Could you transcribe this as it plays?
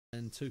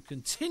And to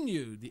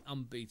continue the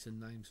unbeaten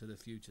names for the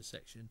future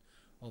section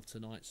of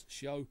tonight's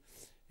show,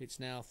 it's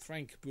now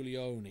Frank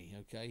Buglioni.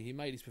 Okay, he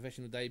made his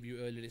professional debut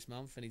earlier this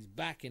month, and he's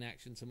back in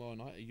action tomorrow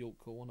night at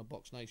York Hall on a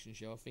Box Nation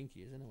show. I think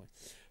he is, anyway.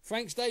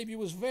 Frank's debut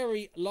was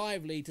very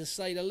lively, to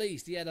say the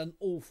least. He had an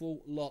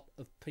awful lot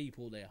of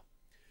people there,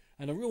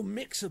 and a real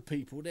mix of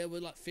people. There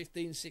were like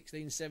 15,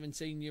 16,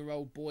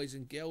 17-year-old boys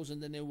and girls,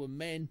 and then there were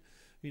men,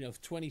 you know,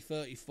 20,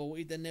 30,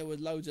 40. Then there were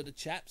loads of the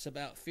chaps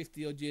about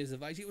 50-odd years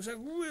of age. It was a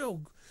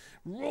real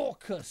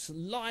raucous,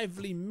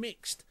 lively,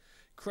 mixed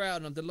crowd,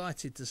 and I'm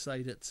delighted to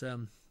say that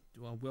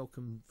I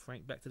welcome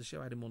Frank back to the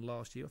show. I had him on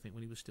last year, I think,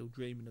 when he was still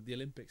dreaming of the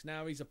Olympics.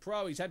 Now he's a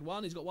pro. He's had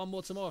one. He's got one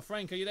more tomorrow.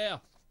 Frank, are you there?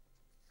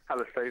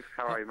 Hello, Steve.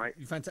 How are you, mate?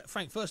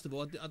 Frank, first of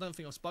all, I don't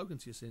think I've spoken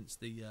to you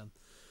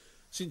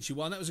since you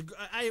won. That was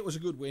it was a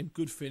good win,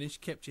 good finish,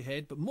 kept your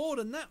head. But more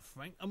than that,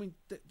 Frank, I mean,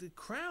 the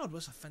crowd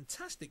was a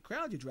fantastic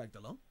crowd you dragged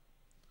along.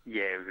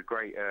 Yeah, it was a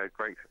great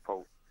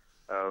support.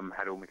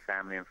 Had all my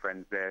family and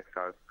friends there,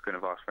 so I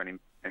couldn't have asked for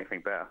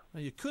anything better.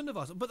 No, you couldn't have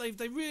asked, but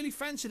they really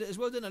fancied it as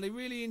well, didn't they? They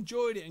really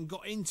enjoyed it and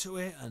got into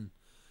it, and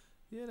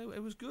yeah,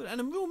 it was good. And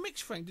a real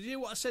mix, Frank. Did you hear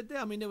what I said there?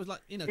 I mean, there was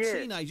like,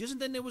 teenagers,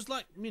 and then there was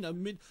like, 20,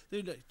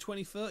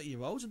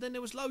 30-year-olds, and then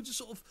there was loads of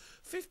sort of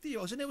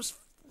 50-year-olds, and there was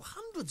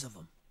hundreds of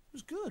them. It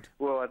was good.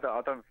 Well,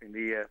 I don't think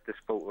the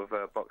sport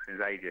of boxing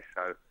is ageist,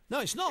 so no,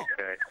 it's not.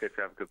 It's good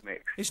to have a good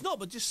mix. It's not,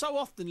 but just so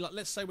often, like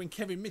let's say when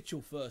Kevin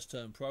Mitchell first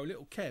turned pro,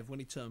 little Kev, when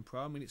he turned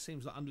pro, I mean, it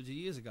seems like hundreds of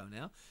years ago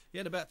now, he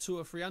had about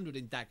 200 or 300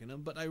 in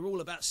Dagenham, but they were all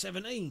about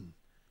 17.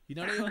 You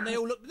know, and they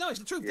all look. No, it's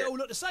the truth. Yeah. They all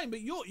look the same. But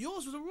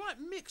yours was a right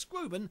mixed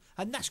group, and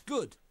that's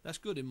good. That's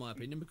good in my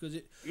opinion, because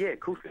it. Yeah, of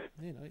course.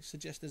 It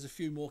suggests there's a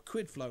few more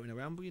quid floating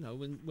around. But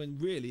when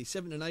really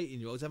 17 and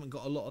 18-year-olds haven't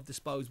got a lot of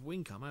disposable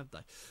income, have they?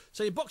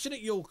 So you're boxing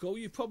at York Hall.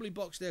 You've probably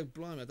boxed there.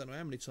 Blimey, I don't know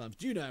how many times.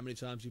 Do you know how many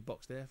times you've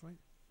boxed there, Frank?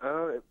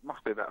 It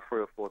must be about 3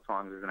 or 4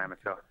 times as an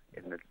amateur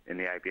in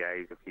the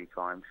ABAs, a few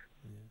times.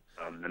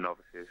 Yeah. The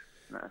novices.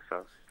 No, so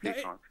a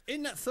few times.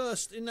 In that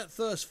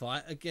first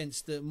fight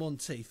against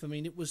Monteith, I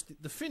mean, it was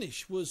the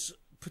finish was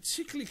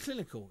particularly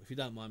clinical, if you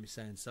don't mind me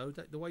saying so.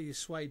 The way you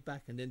swayed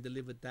back and then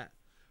delivered that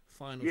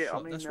final shot,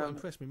 I mean, that's what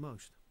impressed me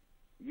most.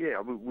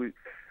 Yeah,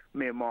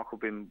 me and Mark we've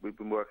been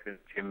working in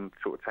the gym,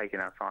 sort of taking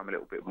our time a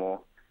little bit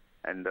more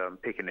and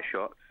picking the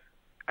shots.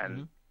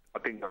 And I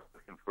think I was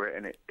looking for it,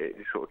 and it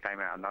just sort of came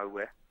out of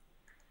nowhere,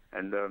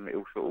 and it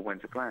all sort of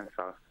went to plan.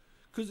 So.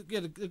 Because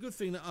the good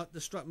thing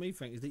that struck me,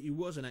 Frank, is that you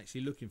wasn't actually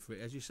looking for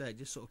it. As you say, it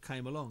just sort of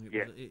came along.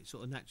 It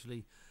sort of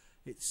naturally,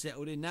 it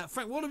settled in. Now,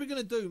 Frank, what are we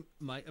going to do,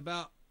 mate,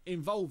 about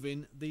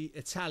involving the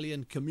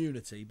Italian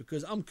community?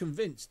 Because I'm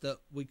convinced that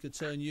we could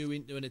turn you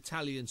into an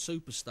Italian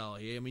superstar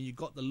here. I mean, you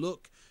got the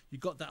look, you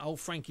got that whole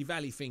Frankie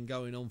Valli thing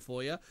going on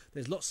for you.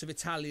 There's lots of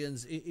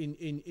Italians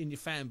in your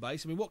fan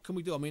base. I mean, what can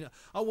we do? I mean,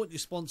 I want you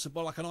sponsored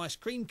by like an ice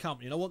cream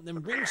company, and I want them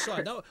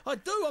ringside. No, I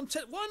do.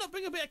 Why not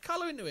bring a bit of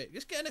colour into it?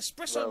 Just get an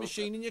espresso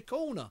machine in your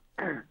corner.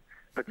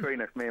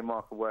 Between us, me and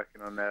Mark are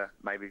working on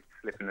maybe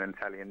slipping an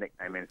Italian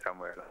nickname in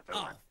somewhere.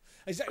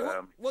 Exactly.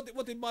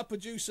 What did my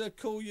producer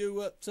call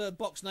you at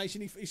Box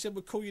Nation? He said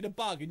we'll call you the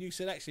Bug, and you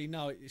said actually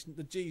no,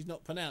 the G's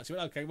not pronounced. He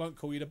went, okay, won't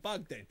call you the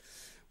Bug then.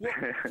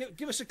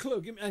 Give us a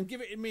clue, give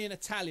it to me in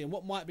Italian.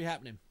 What might be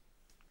happening?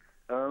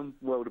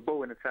 Well, the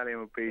ball in Italian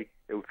would be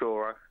Il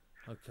Toro.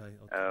 Okay.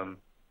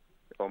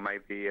 Or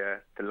maybe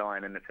the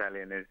lion in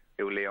Italian is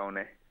Il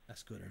Leone.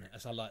 That's good, isn't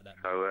it? I like that.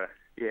 So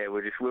yeah,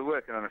 we're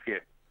working on a few.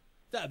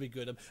 That'd be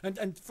good.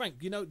 And Frank,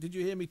 did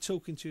you hear me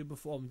talking to you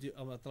before? I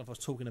don't know if I was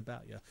talking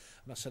about you.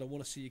 And I said I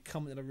want to see you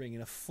come into the ring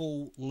in a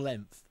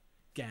full-length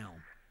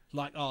gown,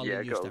 like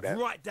Arlen used to have,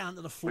 right down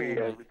to the floor.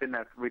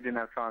 We didn't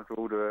have time to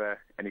order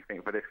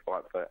anything for this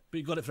fight, but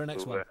you got it for the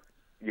next one.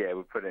 Yeah,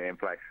 we put it in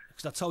place.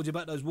 Because I told you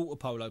about those water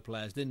polo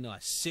players, didn't I?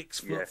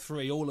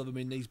 6'3", all of them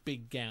in these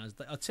big gowns.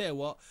 I tell you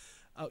what.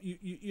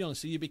 You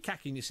honestly, you'd be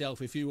cacking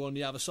yourself if you were on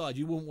the other side.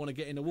 You wouldn't want to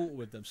get in the water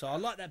with them. So I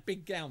like that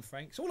big gown,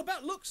 Frank. It's all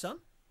about looks, son.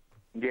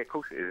 Yeah, of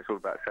course it is. It's all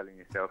about selling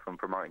yourself and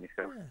promoting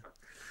yourself. Yeah.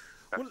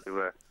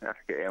 Have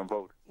to get it on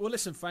board. Well,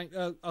 listen, Frank,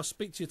 I'll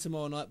speak to you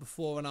tomorrow night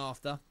before and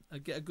after.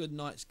 Get a good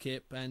night's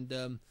kip, and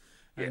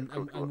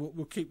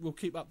we'll keep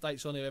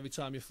updates on it every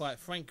time you fight.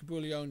 Frank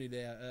Buglioni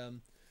there.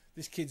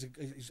 This kid's,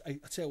 I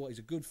tell you what, he's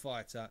a good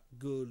fighter,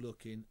 good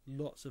looking,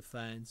 lots of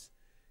fans.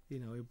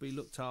 He'll be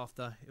looked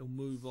after. He'll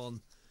move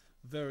on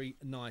very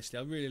nicely.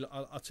 I'll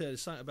tell you,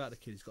 there's something about the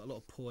kid. He's got a lot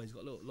of poise. He's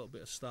got a little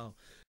bit of style.